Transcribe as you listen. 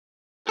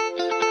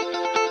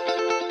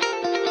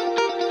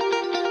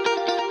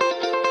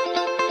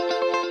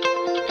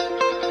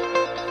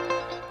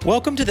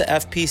Welcome to the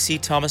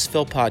FPC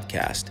Thomasville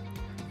podcast.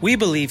 We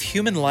believe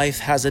human life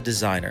has a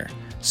designer,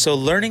 so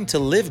learning to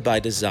live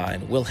by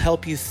design will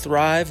help you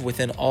thrive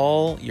within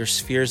all your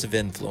spheres of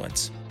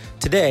influence.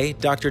 Today,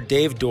 Dr.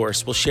 Dave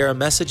Dorse will share a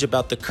message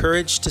about the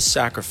courage to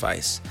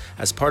sacrifice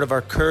as part of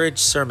our Courage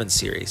sermon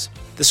series.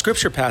 The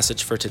scripture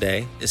passage for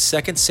today is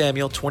 2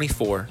 Samuel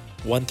 24,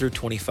 1 through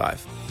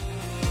 25.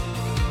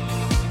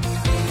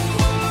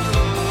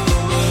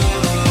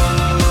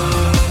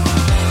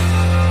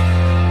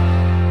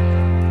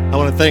 I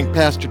want to thank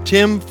Pastor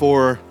Tim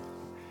for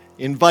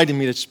inviting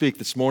me to speak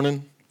this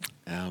morning.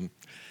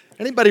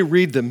 Anybody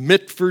read the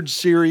Mitford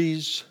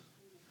series?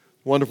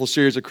 Wonderful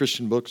series of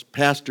Christian books.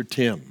 Pastor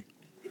Tim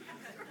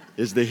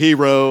is the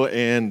hero,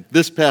 and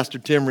this Pastor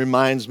Tim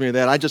reminds me of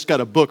that. I just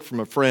got a book from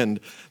a friend,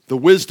 The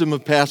Wisdom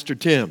of Pastor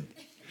Tim,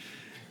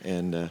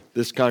 and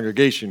this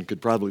congregation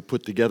could probably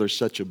put together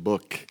such a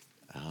book.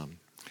 I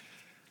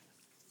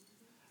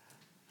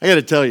got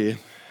to tell you,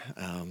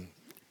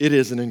 it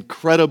is an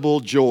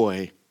incredible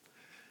joy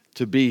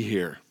to be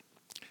here.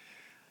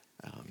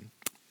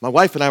 My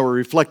wife and I were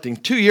reflecting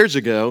 2 years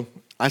ago.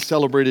 I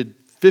celebrated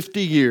 50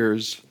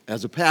 years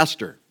as a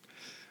pastor.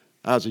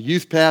 I was a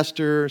youth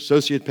pastor,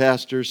 associate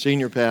pastor,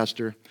 senior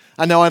pastor.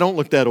 I know I don't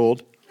look that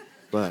old,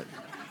 but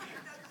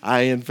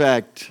I, in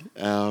fact,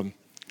 am.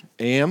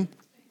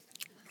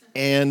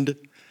 And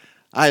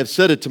I have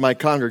said it to my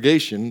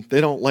congregation. They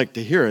don't like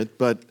to hear it,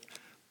 but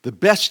the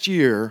best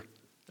year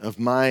of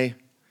my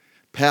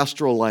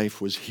pastoral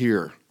life was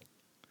here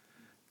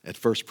at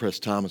First Pres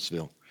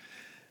Thomasville.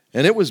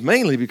 And it was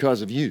mainly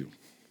because of you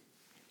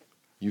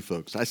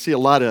folks. I see a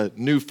lot of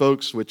new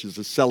folks, which is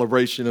a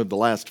celebration of the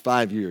last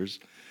 5 years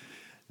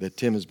that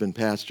Tim has been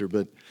pastor,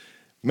 but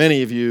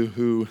many of you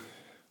who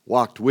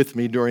walked with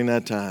me during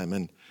that time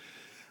and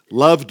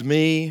loved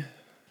me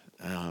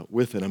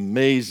with an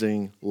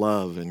amazing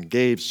love and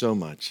gave so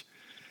much.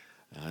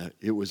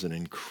 It was an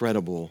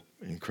incredible,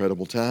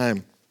 incredible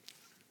time.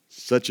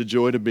 Such a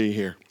joy to be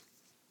here.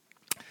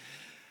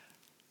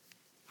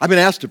 I've been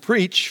asked to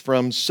preach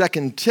from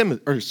 2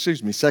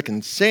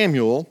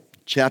 Samuel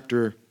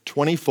chapter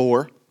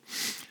 24.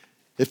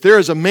 If there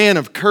is a man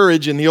of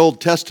courage in the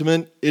Old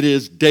Testament, it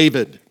is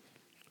David.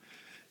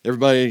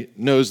 Everybody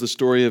knows the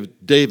story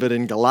of David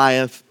and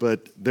Goliath,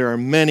 but there are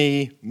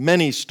many,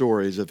 many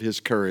stories of his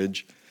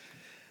courage.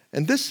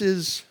 And this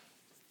is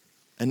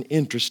an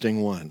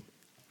interesting one.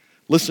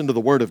 Listen to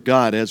the word of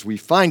God as we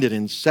find it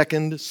in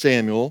 2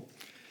 Samuel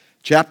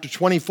chapter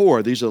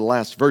 24. These are the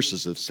last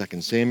verses of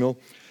 2 Samuel.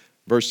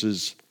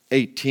 Verses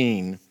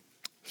 18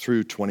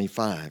 through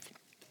 25.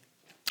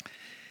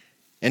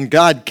 And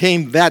God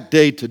came that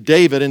day to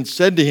David and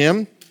said to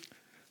him,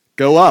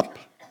 "Go up,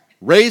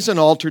 raise an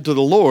altar to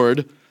the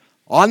Lord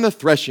on the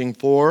threshing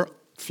floor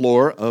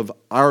of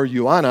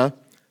Araunah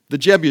the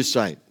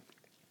Jebusite."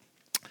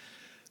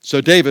 So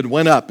David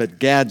went up at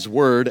Gad's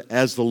word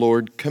as the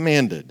Lord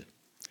commanded.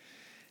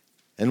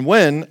 And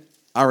when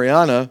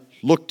Araunah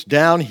looked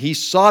down, he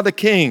saw the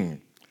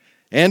king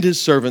and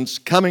his servants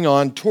coming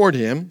on toward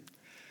him.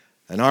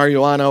 And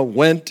Araunah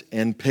went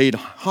and paid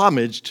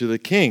homage to the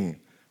king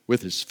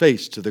with his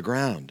face to the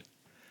ground.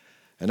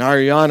 And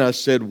Araunah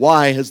said,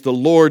 "Why has the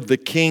Lord the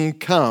king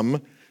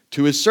come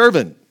to his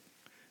servant?"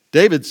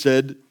 David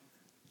said,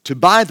 "To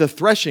buy the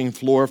threshing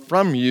floor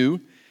from you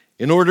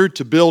in order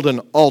to build an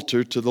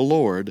altar to the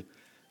Lord,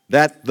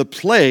 that the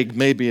plague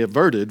may be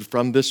averted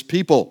from this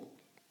people."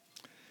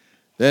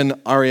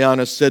 Then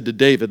Araunah said to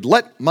David,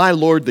 "Let my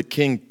lord the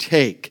king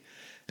take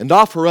and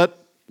offer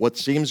up what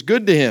seems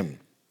good to him.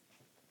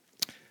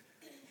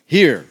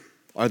 Here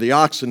are the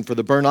oxen for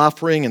the burnt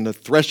offering and the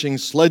threshing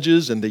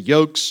sledges and the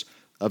yokes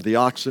of the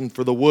oxen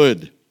for the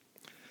wood.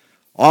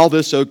 All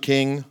this, O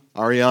king,"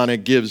 Araunah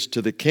gives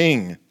to the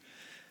king.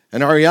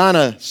 And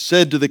Araunah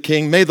said to the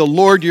king, "May the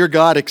Lord your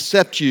God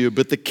accept you."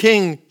 But the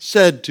king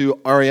said to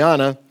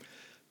Araunah,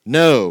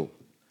 "No,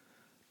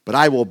 but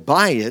I will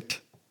buy it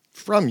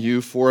from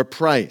you for a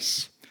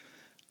price.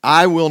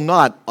 I will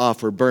not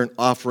offer burnt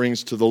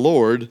offerings to the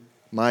Lord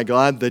my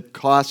God that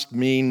cost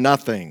me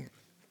nothing."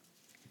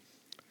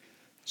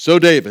 So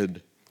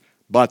David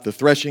bought the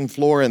threshing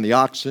floor and the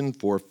oxen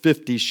for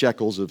 50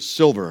 shekels of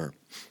silver.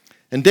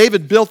 And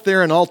David built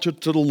there an altar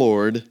to the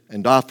Lord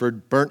and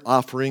offered burnt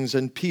offerings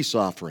and peace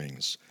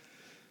offerings.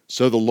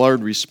 So the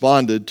Lord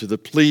responded to the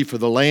plea for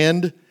the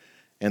land,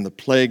 and the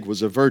plague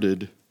was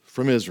averted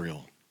from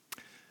Israel.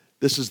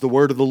 This is the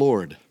word of the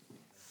Lord.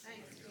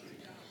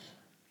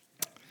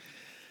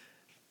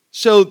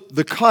 So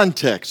the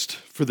context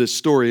for this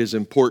story is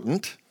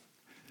important.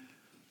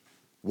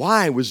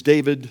 Why was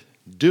David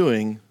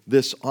doing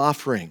this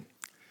offering?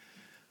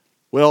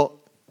 Well,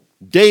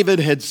 David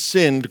had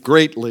sinned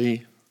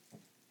greatly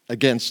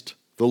against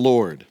the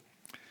Lord.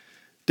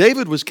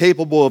 David was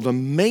capable of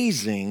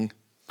amazing,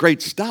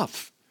 great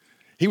stuff.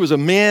 He was a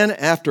man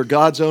after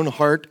God's own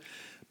heart,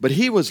 but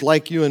he was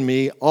like you and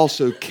me,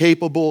 also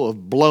capable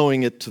of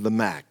blowing it to the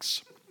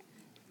max.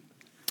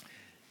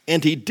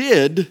 And he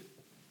did,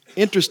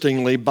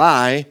 interestingly,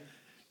 by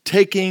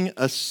taking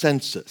a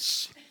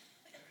census.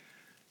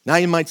 Now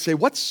you might say,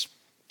 what's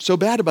so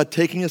bad about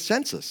taking a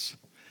census?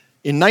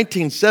 In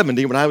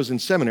 1970, when I was in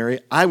seminary,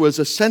 I was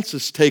a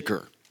census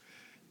taker.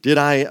 Did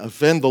I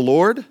offend the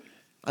Lord?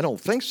 I don't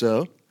think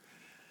so.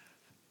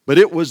 But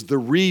it was the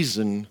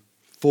reason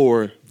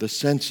for the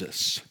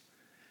census.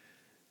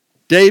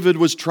 David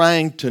was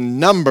trying to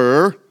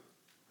number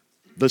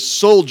the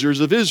soldiers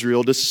of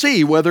Israel to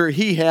see whether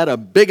he had a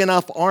big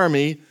enough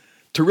army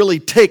to really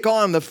take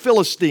on the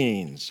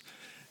Philistines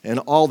and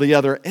all the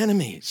other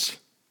enemies.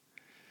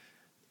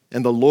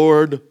 And the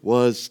Lord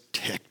was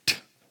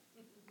ticked.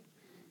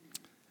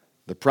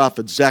 The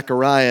prophet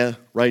Zechariah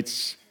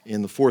writes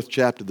in the 4th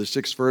chapter, the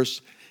 6th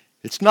verse,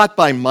 "It's not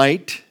by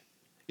might,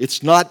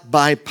 it's not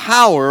by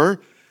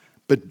power,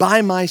 but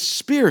by my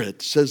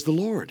Spirit, says the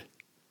Lord."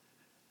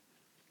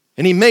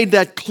 And he made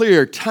that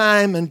clear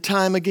time and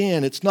time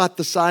again. It's not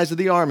the size of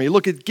the army.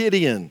 Look at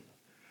Gideon.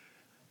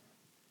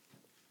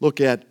 Look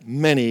at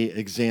many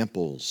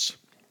examples.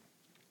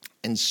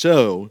 And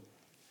so,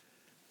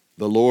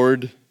 the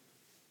Lord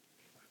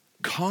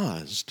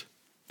caused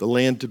the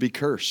land to be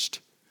cursed.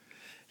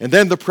 And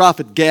then the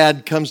prophet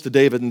Gad comes to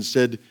David and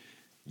said,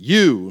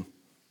 "You,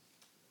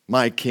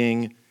 my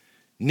king,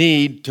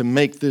 need to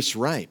make this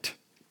right."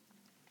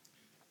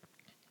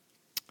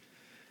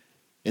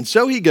 And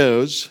so he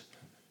goes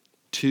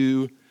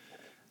to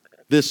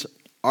this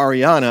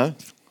Ariana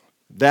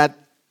that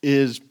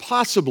is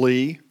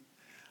possibly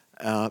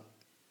kind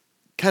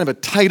of a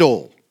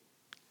title.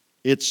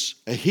 It's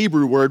a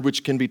Hebrew word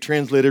which can be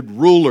translated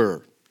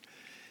ruler.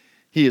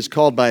 He is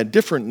called by a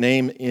different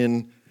name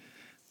in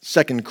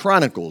 2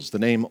 Chronicles, the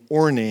name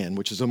Ornan,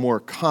 which is a more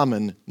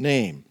common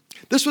name.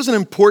 This was an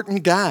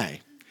important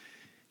guy.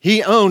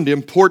 He owned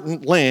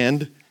important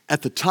land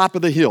at the top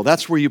of the hill.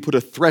 That's where you put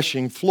a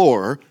threshing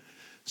floor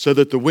so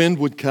that the wind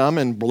would come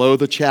and blow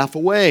the chaff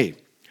away.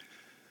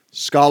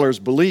 Scholars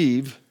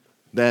believe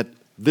that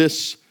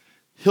this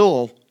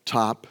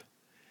hilltop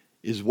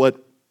is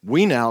what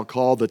we now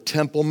call the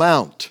Temple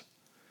Mount,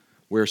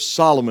 where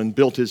Solomon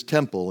built his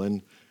temple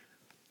and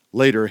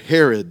later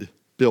Herod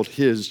built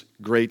his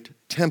great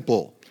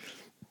temple.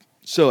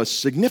 So a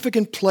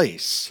significant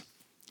place.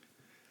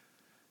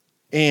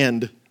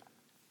 And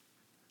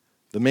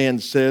the man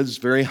says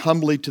very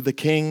humbly to the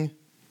king,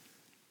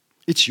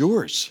 "It's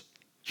yours.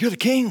 You're the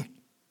king.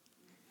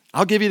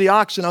 I'll give you the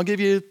oxen, I'll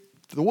give you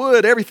the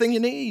wood, everything you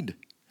need."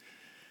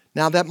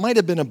 Now, that might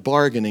have been a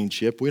bargaining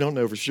chip. We don't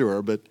know for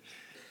sure, but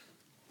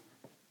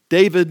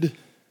David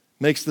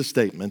makes the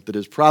statement that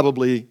is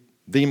probably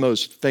the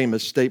most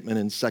famous statement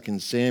in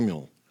 2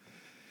 Samuel.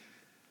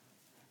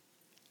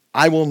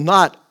 "I will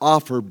not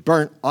offer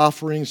burnt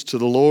offerings to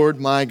the Lord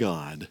my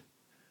God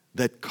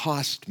that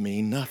cost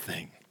me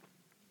nothing."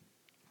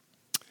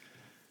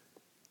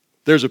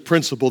 There's a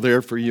principle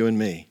there for you and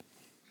me.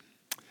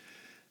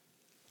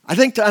 I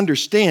think to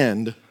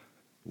understand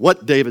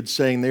what David's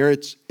saying there,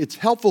 it's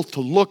helpful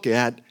to look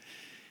at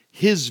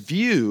his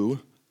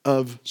view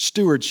of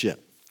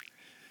stewardship.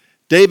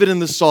 David in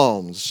the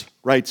Psalms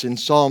writes in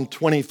Psalm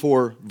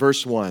 24,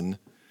 verse 1,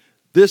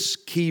 this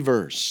key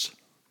verse,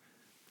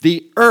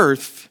 "The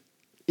earth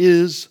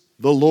is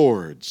the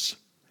Lord's,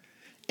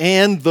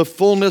 and the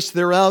fullness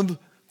thereof,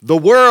 the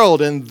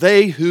world, and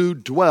they who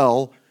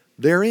dwell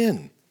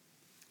therein."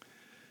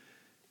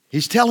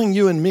 He's telling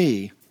you and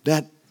me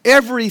that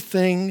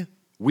everything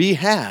we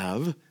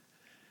have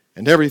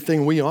and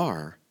everything we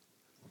are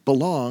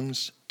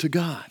belongs to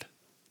God.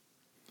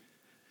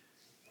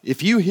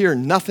 If you hear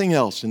nothing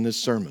else in this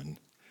sermon,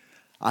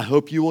 I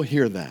hope you will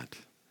hear that.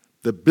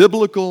 The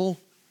biblical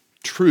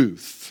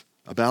truth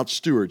about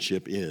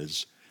stewardship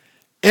is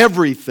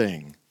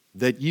everything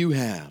that you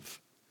have,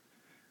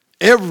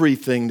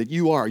 everything that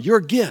you are, your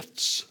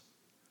gifts,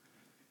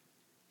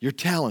 your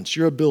talents,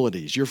 your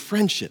abilities, your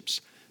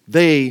friendships,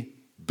 they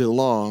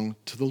belong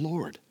to the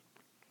Lord.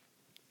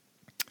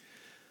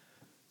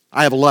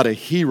 I have a lot of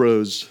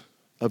heroes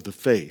of the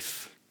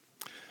faith.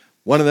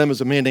 One of them is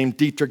a man named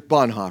Dietrich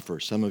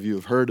Bonhoeffer. Some of you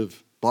have heard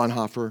of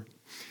Bonhoeffer.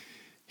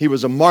 He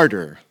was a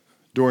martyr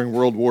during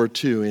World War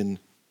II in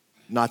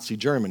Nazi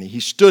Germany. He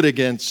stood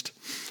against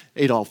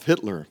Adolf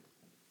Hitler.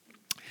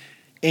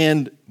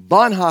 And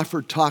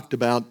Bonhoeffer talked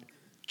about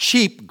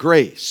cheap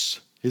grace.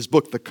 His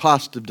book, The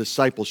Cost of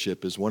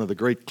Discipleship, is one of the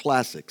great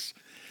classics.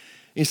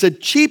 He said,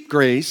 cheap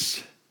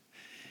grace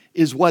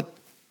is what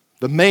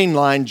the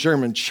mainline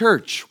German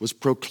church was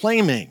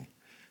proclaiming,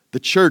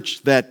 the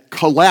church that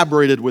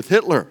collaborated with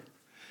Hitler.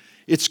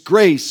 It's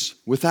grace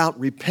without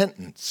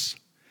repentance.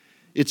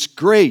 It's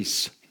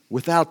grace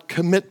without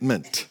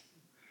commitment.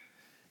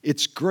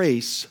 It's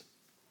grace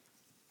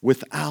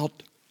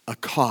without a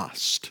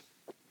cost.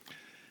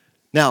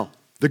 Now,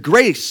 the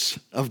grace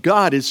of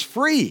God is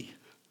free,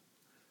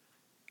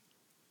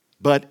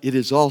 but it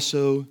is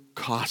also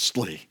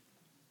costly.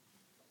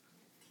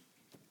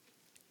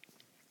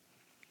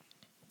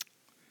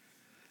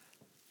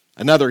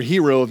 Another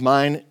hero of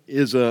mine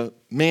is a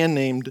man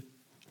named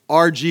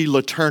R.G.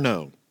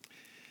 Letourneau.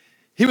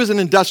 He was an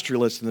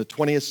industrialist in the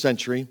 20th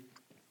century.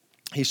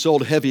 He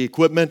sold heavy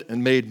equipment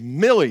and made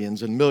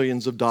millions and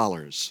millions of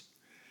dollars.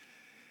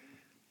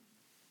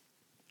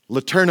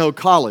 LeTourneau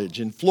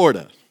College in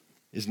Florida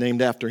is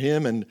named after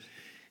him, and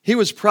he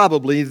was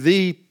probably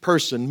the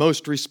person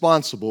most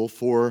responsible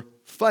for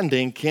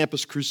funding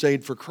Campus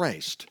Crusade for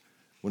Christ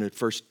when it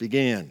first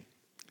began.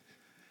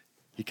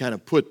 He kind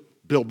of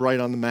put Bill Bright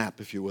on the map,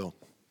 if you will.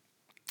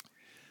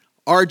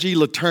 R.G.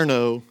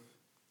 LeTourneau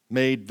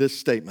made this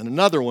statement.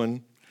 Another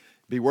one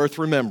be worth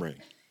remembering.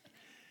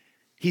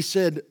 He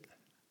said,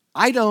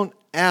 I don't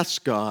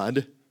ask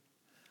God,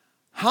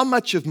 how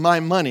much of my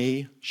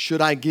money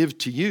should I give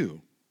to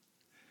you?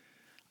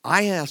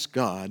 I ask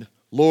God,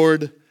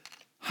 Lord,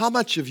 how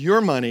much of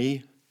your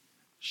money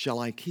shall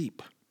I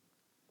keep?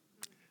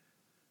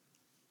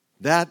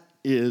 That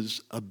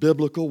is a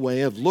biblical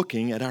way of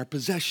looking at our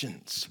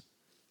possessions.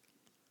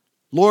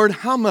 Lord,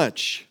 how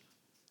much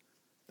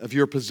of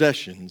your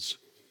possessions,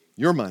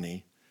 your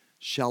money,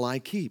 shall I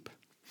keep?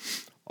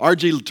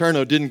 R.G.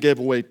 LeTourneau didn't give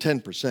away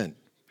 10%.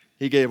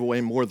 He gave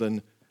away more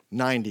than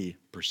 90%.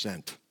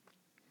 Now,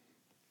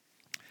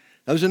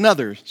 there's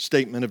another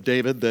statement of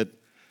David that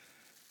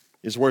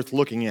is worth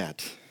looking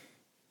at.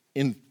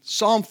 In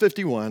Psalm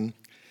 51,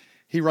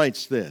 he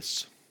writes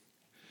this,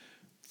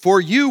 For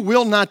you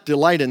will not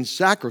delight in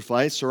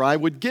sacrifice, or I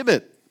would give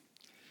it.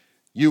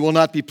 You will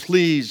not be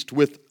pleased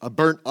with a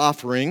burnt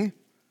offering.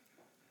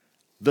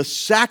 The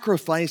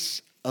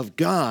sacrifice of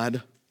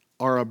God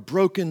are a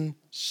broken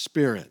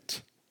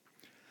spirit.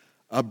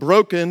 A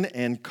broken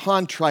and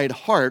contrite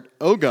heart,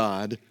 O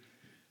God,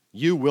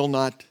 you will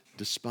not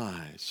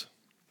despise.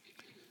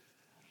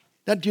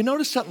 Now, do you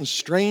notice something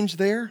strange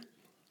there?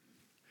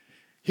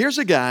 Here's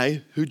a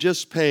guy who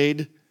just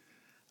paid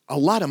a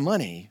lot of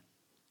money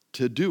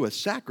to do a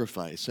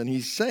sacrifice, and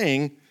he's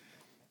saying,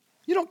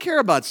 you don't care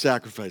about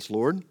sacrifice,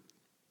 Lord.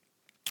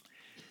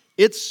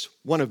 It's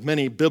one of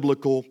many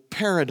biblical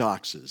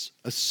paradoxes,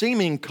 a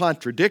seeming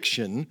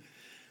contradiction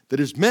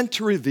that is meant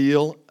to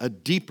reveal a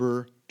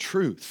deeper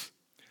truth.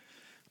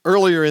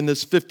 Earlier in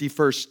this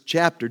 51st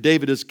chapter,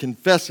 David is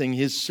confessing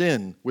his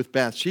sin with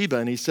Bathsheba,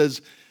 and he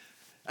says,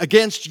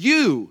 against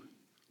you,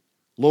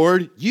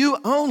 Lord, you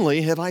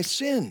only have I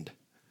sinned.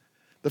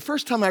 The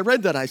first time I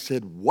read that, I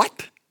said,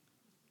 what?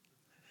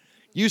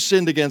 You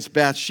sinned against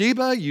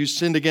Bathsheba. You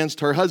sinned against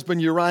her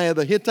husband Uriah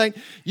the Hittite.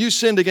 You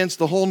sinned against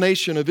the whole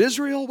nation of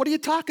Israel. What are you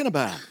talking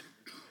about?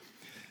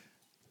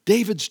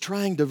 David's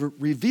trying to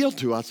reveal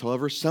to us,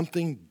 however,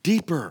 something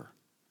deeper.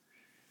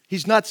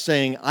 He's not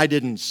saying, I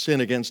didn't sin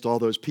against all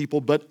those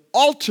people, but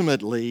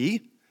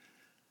ultimately,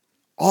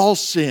 all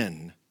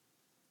sin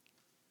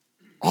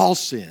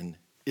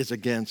is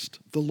against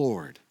the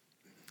Lord.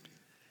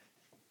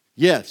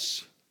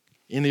 Yes,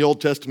 in the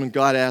Old Testament,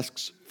 God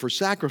asks for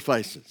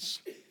sacrifices.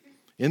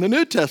 In the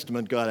New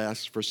Testament, God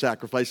asks for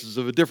sacrifices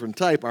of a different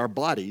type, our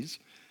bodies.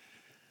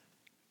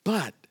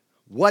 But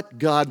what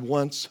God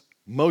wants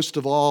most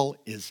of all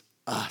is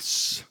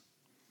us.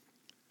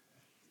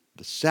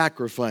 The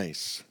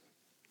sacrifice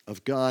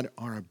of God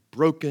are a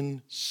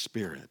broken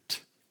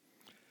spirit.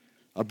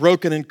 A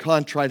broken and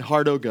contrite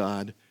heart, O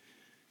God,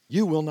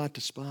 you will not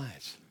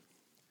despise.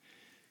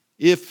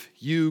 If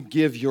you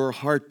give your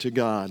heart to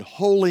God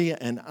wholly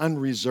and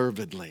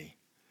unreservedly,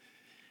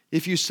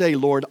 if you say,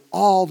 Lord,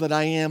 all that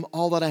I am,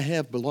 all that I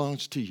have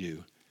belongs to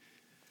you,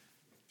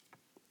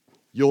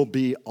 you'll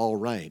be all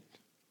right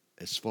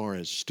as far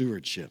as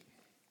stewardship.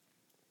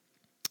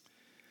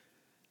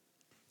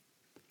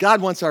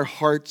 God wants our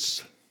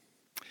hearts.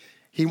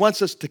 He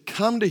wants us to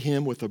come to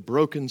Him with a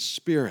broken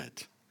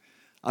spirit.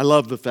 I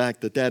love the fact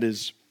that that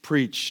is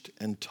preached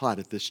and taught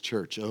at this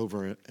church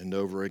over and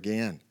over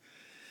again.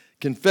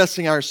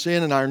 Confessing our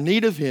sin and our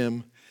need of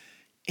Him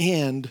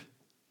and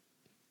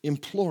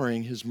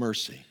imploring His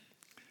mercy.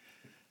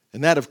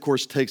 And that, of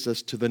course, takes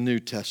us to the New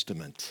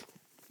Testament.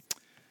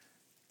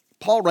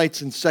 Paul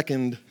writes in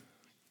 2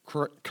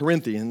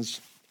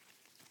 Corinthians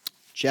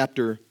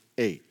chapter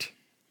 8,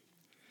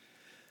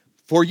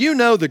 For you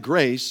know the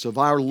grace of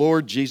our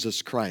Lord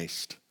Jesus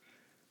Christ,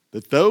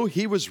 that though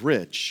He was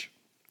rich,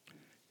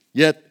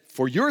 yet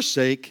for your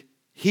sake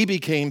He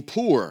became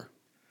poor,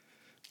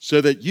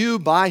 so that you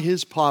by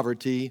His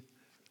poverty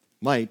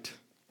might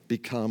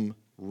become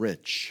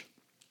rich.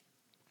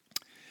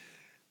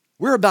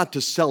 We're about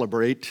to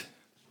celebrate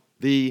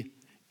the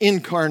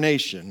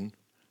incarnation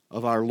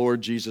of our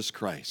Lord Jesus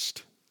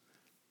Christ.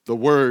 The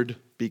Word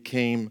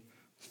became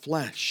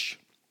flesh.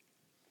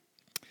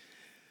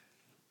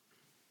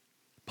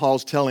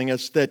 Paul's telling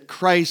us that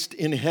Christ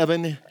in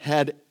heaven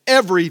had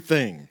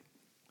everything.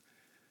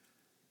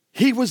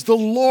 He was the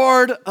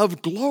Lord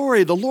of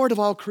glory, the Lord of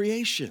all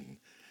creation.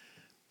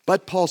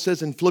 But Paul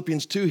says in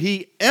Philippians 2,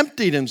 He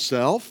emptied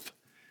Himself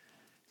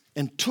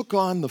and took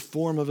on the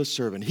form of a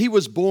servant. He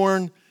was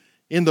born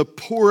in the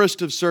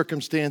poorest of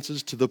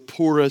circumstances to the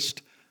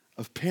poorest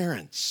of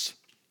parents.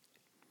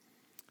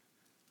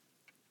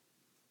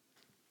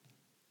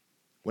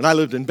 When I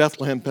lived in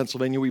Bethlehem,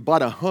 Pennsylvania, we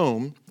bought a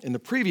home, and the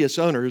previous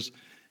owners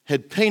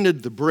had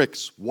painted the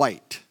bricks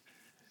white.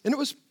 And it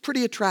was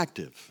pretty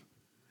attractive.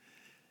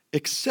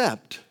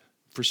 Except,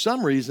 for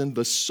some reason,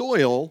 the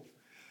soil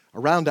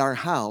around our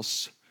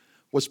house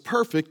was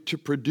perfect to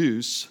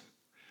produce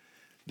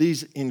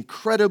these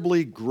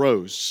incredibly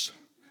gross,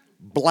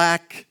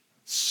 black,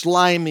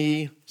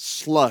 slimy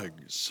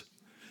slugs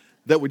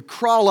that would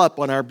crawl up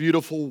on our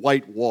beautiful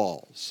white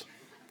walls.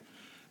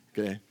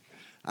 Okay?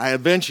 I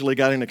eventually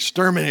got an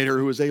exterminator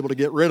who was able to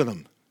get rid of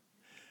them.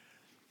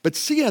 But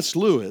C.S.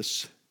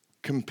 Lewis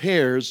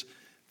compares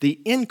the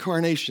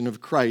incarnation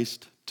of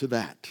Christ to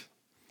that.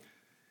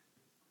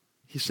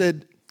 He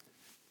said,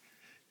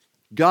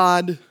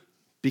 God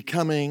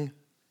becoming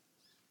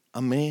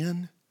a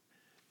man.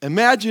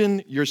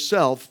 Imagine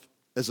yourself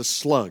as a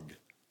slug.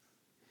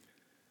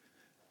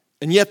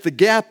 And yet the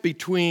gap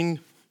between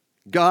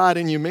God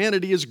and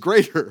humanity is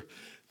greater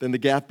than the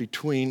gap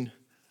between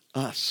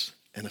us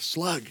and a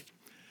slug.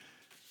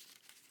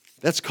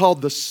 That's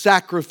called the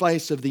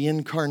sacrifice of the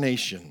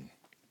incarnation.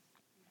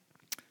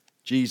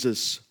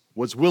 Jesus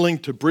was willing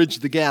to bridge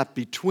the gap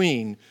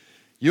between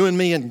you and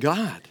me and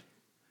God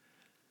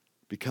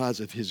because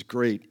of his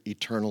great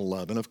eternal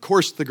love. And of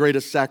course, the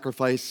greatest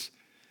sacrifice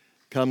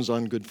comes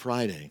on Good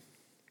Friday,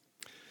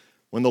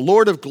 when the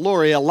Lord of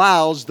glory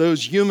allows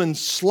those human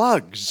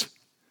slugs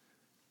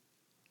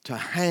to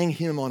hang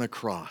him on a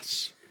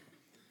cross,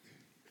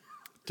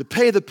 to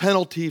pay the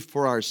penalty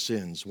for our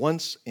sins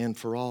once and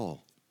for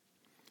all.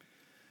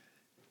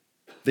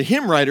 The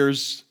hymn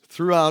writers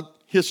throughout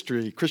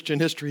history, Christian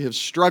history, have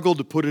struggled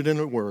to put it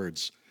into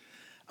words.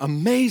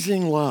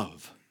 Amazing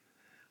love.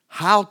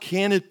 How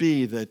can it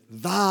be that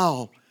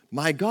thou,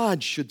 my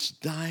God, shouldst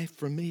die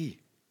for me?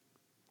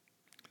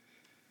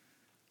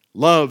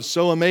 Love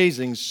so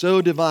amazing,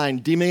 so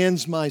divine,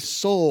 demands my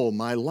soul,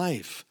 my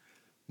life,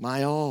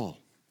 my all.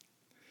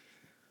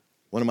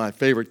 One of my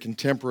favorite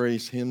contemporary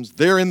hymns,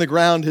 there in the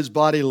ground his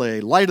body lay,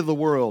 light of the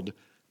world,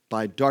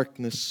 by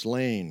darkness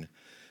slain.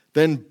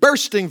 Then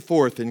bursting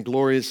forth in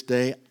glorious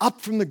day,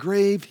 up from the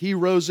grave he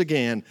rose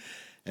again.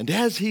 And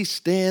as he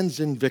stands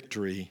in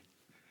victory,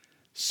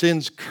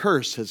 sin's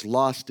curse has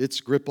lost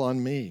its grip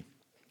on me.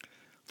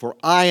 For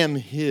I am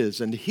his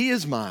and he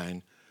is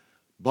mine,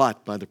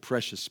 bought by the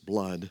precious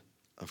blood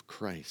of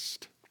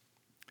Christ.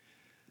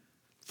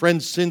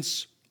 Friends,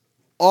 since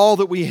all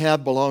that we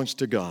have belongs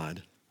to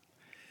God,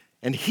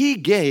 and he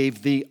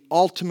gave the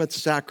ultimate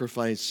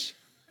sacrifice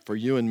for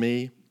you and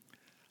me,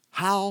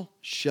 how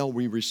shall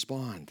we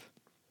respond?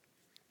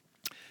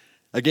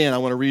 Again, I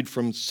want to read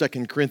from 2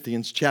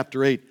 Corinthians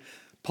chapter 8.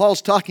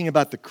 Paul's talking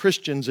about the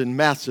Christians in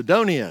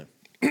Macedonia,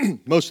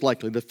 most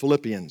likely the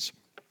Philippians.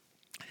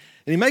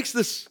 And he makes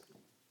this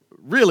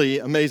really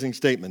amazing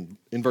statement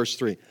in verse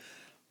 3.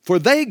 For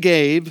they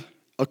gave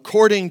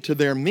according to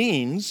their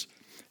means,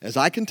 as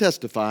I can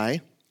testify,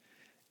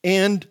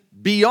 and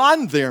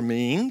beyond their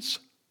means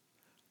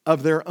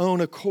of their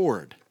own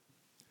accord.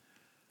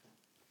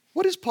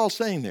 What is Paul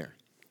saying there?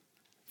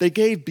 They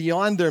gave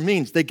beyond their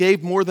means. They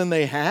gave more than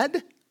they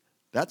had?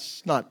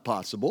 That's not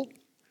possible.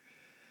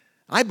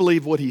 I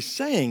believe what he's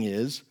saying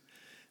is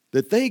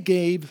that they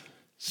gave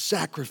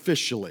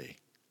sacrificially,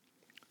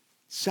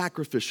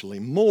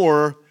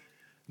 more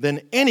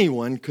than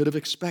anyone could have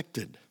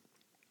expected.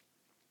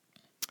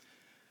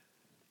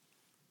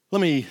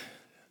 Let me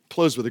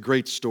close with a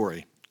great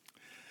story.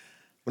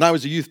 When I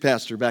was a youth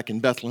pastor back in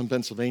Bethlehem,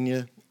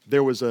 Pennsylvania,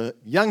 there was a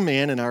young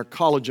man in our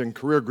college and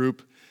career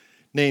group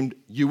named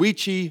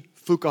Yuichi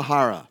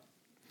Fukuhara.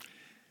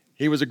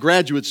 He was a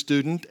graduate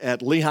student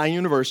at Lehigh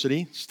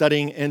University,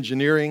 studying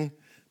engineering,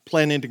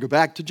 planning to go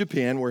back to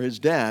Japan, where his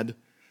dad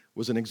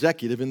was an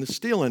executive in the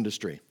steel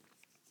industry.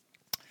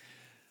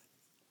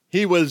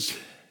 He was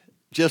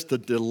just a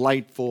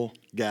delightful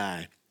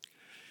guy.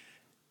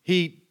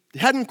 He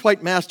hadn't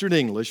quite mastered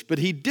English, but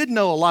he did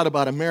know a lot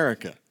about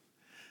America.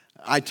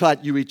 I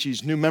taught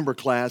Yuichi's new member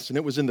class, and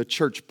it was in the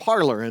church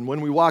parlor. And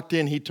when we walked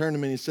in, he turned to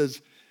me and he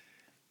says,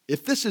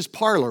 "If this is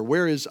parlor,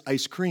 where is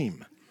ice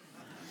cream?"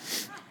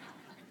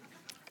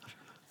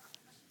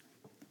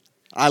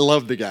 I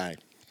loved the guy,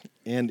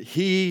 and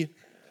he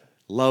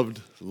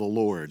loved the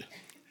Lord.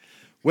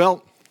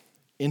 Well,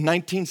 in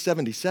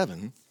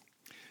 1977,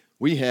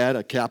 we had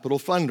a capital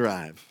fund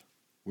drive.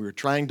 We were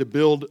trying to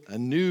build a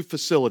new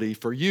facility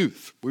for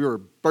youth. We were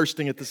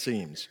bursting at the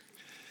seams.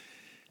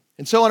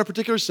 And so on a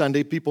particular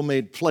Sunday, people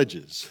made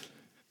pledges.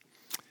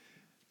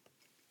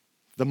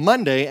 The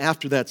Monday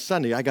after that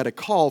Sunday, I got a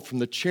call from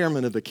the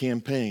chairman of the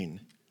campaign,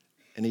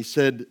 and he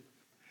said,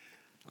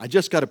 I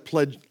just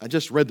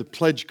read the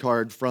pledge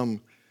card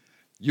from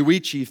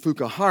Yuichi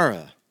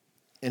Fukuhara,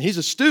 and he's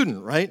a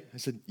student, right? I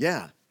said,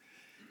 yeah.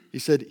 He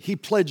said, he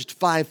pledged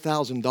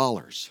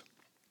 $5,000.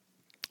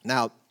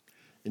 Now,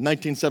 in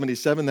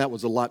 1977, that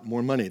was a lot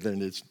more money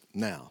than it is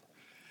now.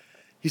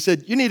 He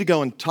said, you need to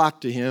go and talk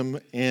to him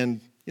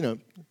and,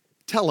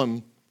 tell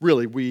him,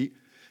 really, we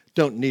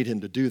don't need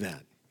him to do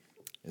that.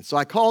 And so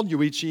I called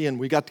Yuichi, and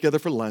we got together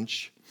for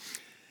lunch,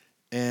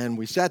 and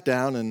we sat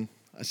down, and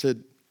I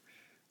said,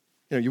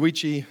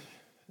 Yuichi,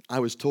 I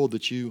was told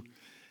that you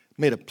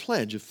made a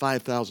pledge of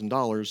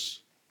 $5,000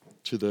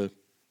 to the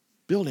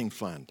building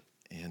fund.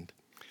 And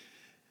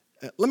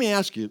let me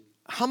ask you,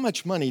 how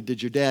much money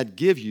did your dad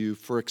give you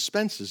for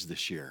expenses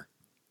this year?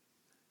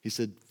 He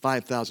said,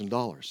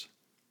 $5,000.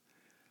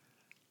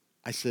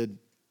 I said,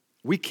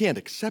 we can't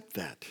accept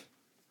that.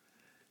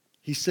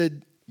 He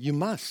said, you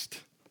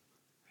must.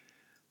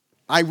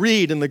 I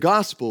read in the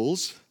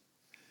Gospels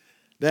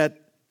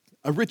that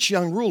a rich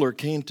young ruler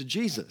came to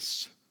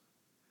Jesus.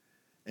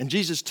 And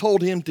Jesus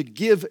told him to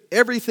give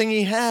everything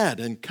he had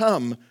and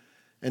come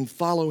and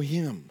follow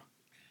him.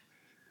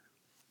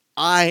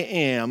 I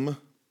am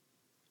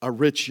a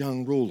rich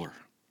young ruler.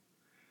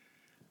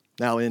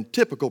 Now, in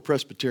typical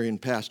Presbyterian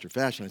pastor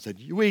fashion, I said,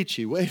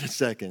 Yuichi, wait a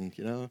second,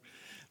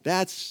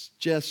 that's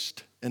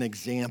just an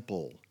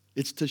example.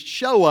 It's to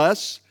show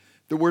us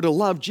that we're to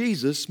love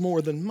Jesus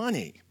more than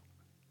money.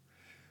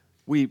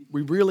 We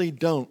really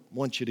don't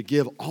want you to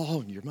give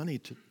all your money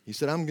to. He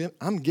said,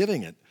 I'm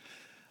giving it.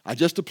 I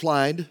just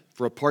applied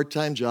for a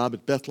part-time job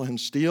at Bethlehem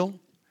Steel,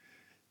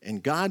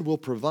 and God will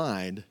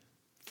provide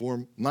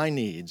for my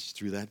needs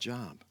through that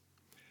job.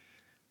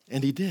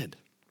 And he did.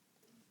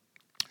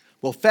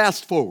 Well,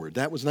 fast forward.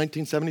 That was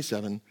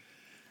 1977.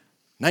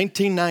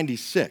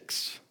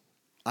 1996,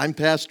 I'm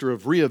pastor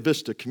of Rio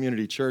Vista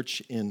Community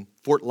Church in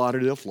Fort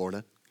Lauderdale,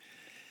 Florida.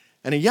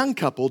 And a young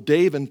couple,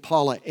 Dave and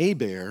Paula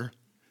Hebert,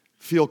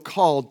 feel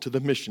called to the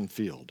mission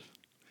field.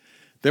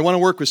 They want to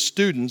work with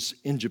students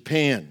in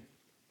Japan.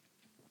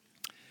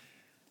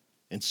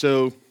 And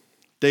so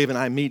Dave and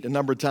I meet a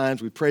number of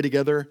times. We pray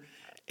together.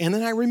 And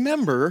then I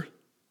remember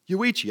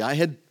Yuichi. I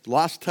had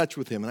lost touch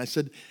with him. And I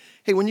said,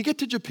 hey, when you get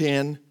to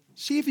Japan,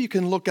 see if you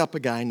can look up a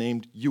guy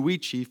named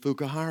Yuichi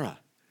Fukuhara.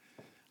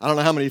 I don't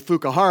know how many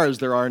Fukuharas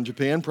there are in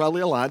Japan,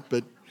 probably a lot,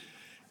 but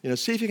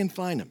see if you can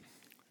find him.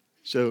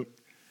 So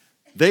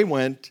they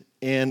went,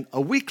 and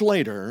a week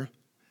later,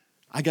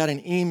 I got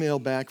an email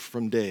back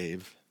from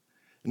Dave,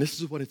 and this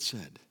is what it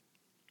said.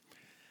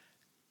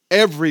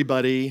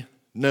 Everybody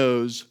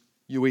knows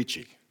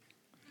Yuichi.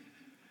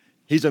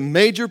 He's a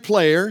major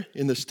player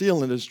in the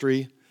steel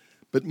industry,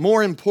 but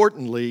more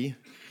importantly,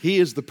 he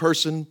is the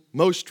person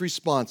most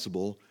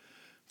responsible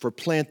for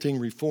planting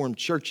Reformed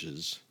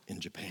churches in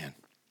Japan.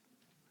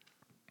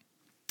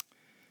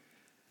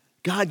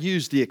 God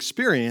used the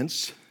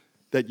experience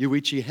that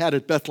Yuichi had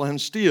at Bethlehem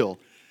Steel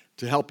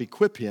to help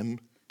equip him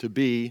to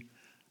be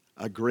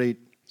a great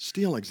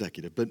steel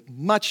executive. But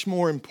much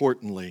more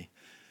importantly,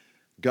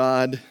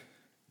 God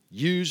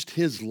used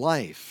his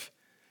life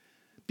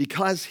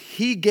because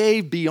he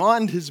gave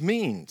beyond his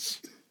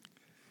means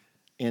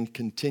and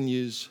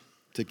continues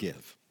to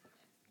give.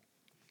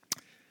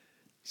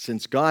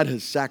 Since God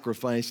has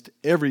sacrificed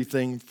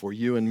everything for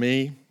you and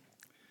me,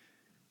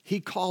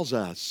 he calls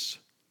us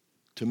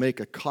to make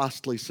a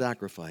costly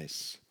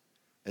sacrifice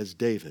as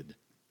David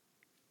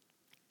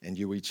and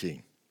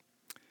Yuichi.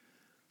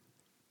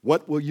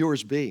 What will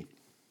yours be?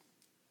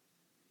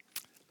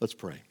 Let's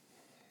pray.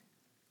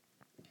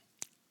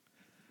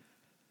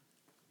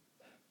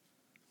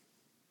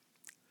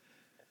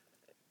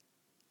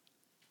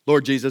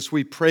 Lord Jesus,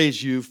 we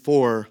praise you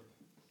for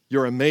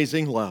your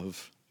amazing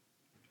love,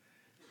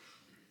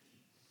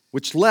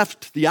 which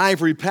left the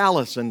ivory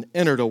palace and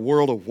entered a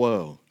world of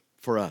woe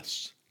for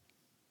us.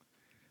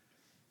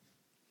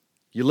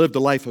 You lived a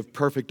life of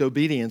perfect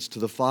obedience to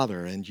the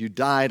Father, and you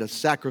died a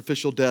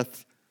sacrificial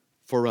death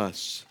for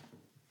us.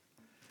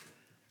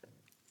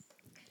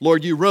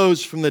 Lord, you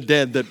rose from the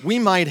dead that we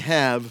might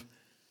have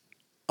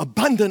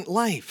abundant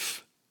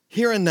life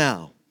here and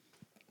now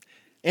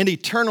and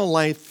eternal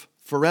life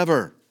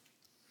forever.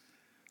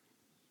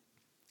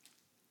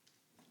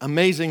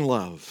 Amazing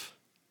love.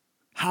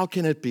 How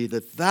can it be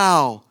that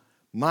thou,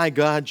 my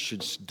God,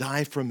 shouldst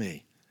die for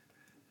me?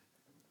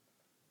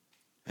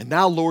 And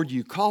now, Lord,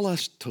 you call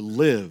us to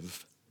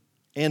live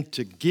and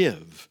to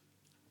give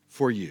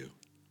for you.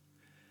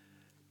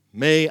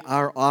 May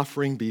our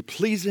offering be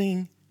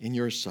pleasing in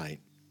your sight.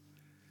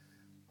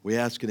 We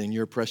ask it in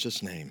your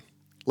precious name.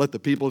 Let the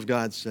people of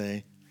God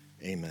say,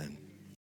 amen.